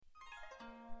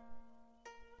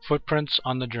Footprints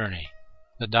on the Journey.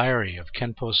 The Diary of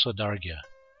Khenpo Sodargye.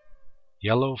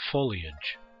 Yellow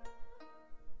Foliage.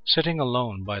 Sitting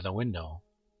alone by the window,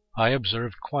 I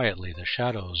observed quietly the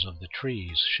shadows of the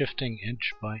trees shifting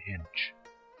inch by inch.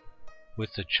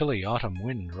 With the chilly autumn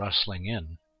wind rustling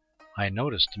in, I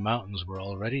noticed the mountains were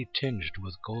already tinged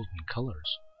with golden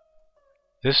colors.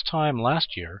 This time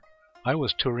last year, I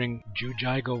was touring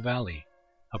 223.Yellow Valley,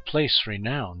 a place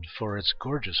renowned for its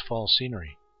gorgeous fall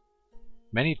scenery.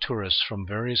 Many tourists from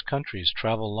various countries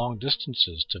travel long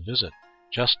distances to visit,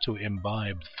 just to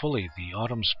imbibe fully the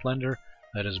autumn splendor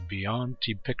that is beyond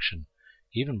depiction,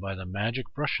 even by the magic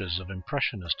brushes of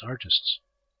impressionist artists.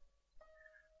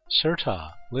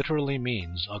 Sirta literally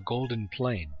means a golden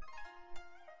plain.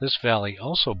 This valley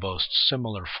also boasts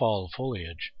similar fall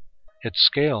foliage. Its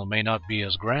scale may not be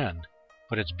as grand,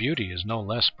 but its beauty is no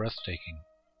less breathtaking.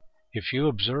 If you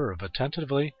observe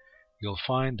attentively, you'll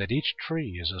find that each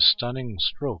tree is a stunning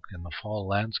stroke in the fall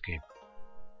landscape.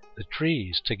 The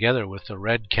trees, together with the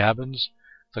red cabins,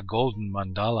 the golden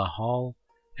mandala hall,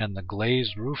 and the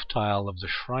glazed roof tile of the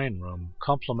shrine room,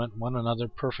 complement one another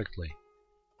perfectly.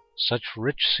 Such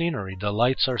rich scenery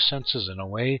delights our senses in a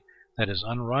way that is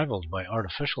unrivaled by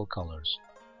artificial colors.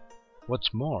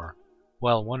 What's more,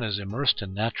 while one is immersed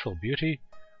in natural beauty,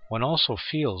 one also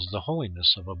feels the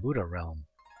holiness of a Buddha realm.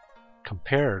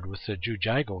 Compared with the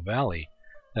 223.Yellow Valley,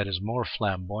 that is more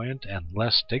flamboyant and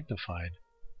less dignified,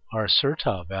 our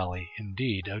Sirta Valley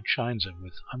indeed outshines it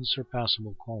with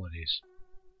unsurpassable qualities.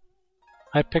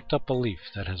 I picked up a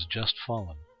leaf that has just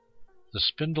fallen. The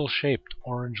spindle-shaped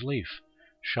orange leaf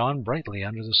shone brightly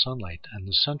under the sunlight, and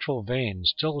the central vein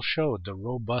still showed the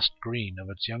robust green of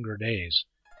its younger days,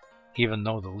 even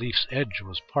though the leaf's edge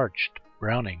was parched,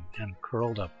 browning, and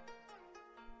curled up.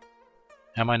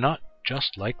 Am I not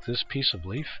just like this piece of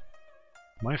leaf?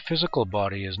 My physical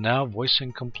body is now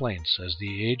voicing complaints as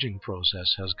the aging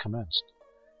process has commenced.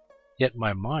 Yet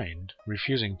my mind,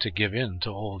 refusing to give in to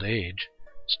old age,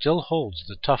 still holds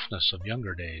the toughness of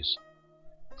younger days.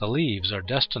 The leaves are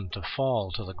destined to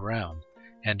fall to the ground,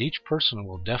 and each person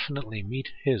will definitely meet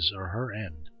his or her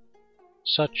end.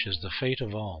 Such is the fate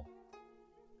of all.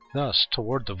 Thus,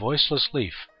 toward the voiceless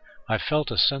leaf, I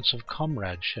felt a sense of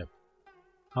comradeship.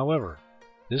 However,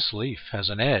 this leaf has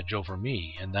an edge over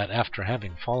me in that after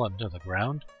having fallen to the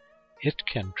ground, it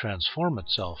can transform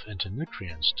itself into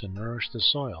nutrients to nourish the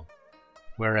soil,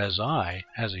 whereas I,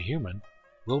 as a human,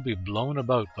 will be blown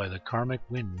about by the karmic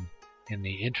wind in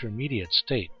the intermediate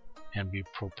state and be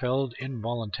propelled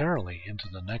involuntarily into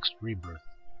the next rebirth.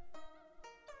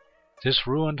 This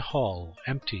ruined hall,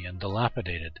 empty and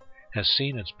dilapidated, has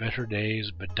seen its better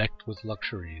days bedecked with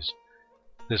luxuries.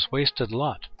 This wasted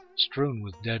lot, strewn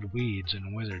with dead weeds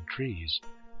and withered trees,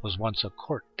 was once a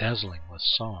court dazzling with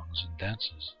songs and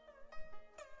dances.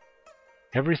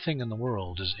 Everything in the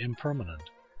world is impermanent,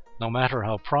 no matter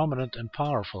how prominent and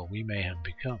powerful we may have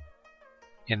become.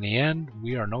 In the end,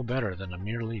 we are no better than a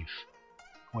mere leaf.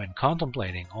 When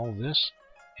contemplating all this,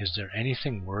 is there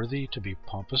anything worthy to be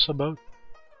pompous about?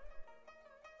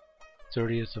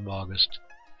 30th of August,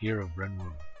 year of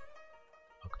Renwu,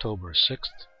 October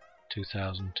 6th,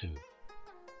 2002.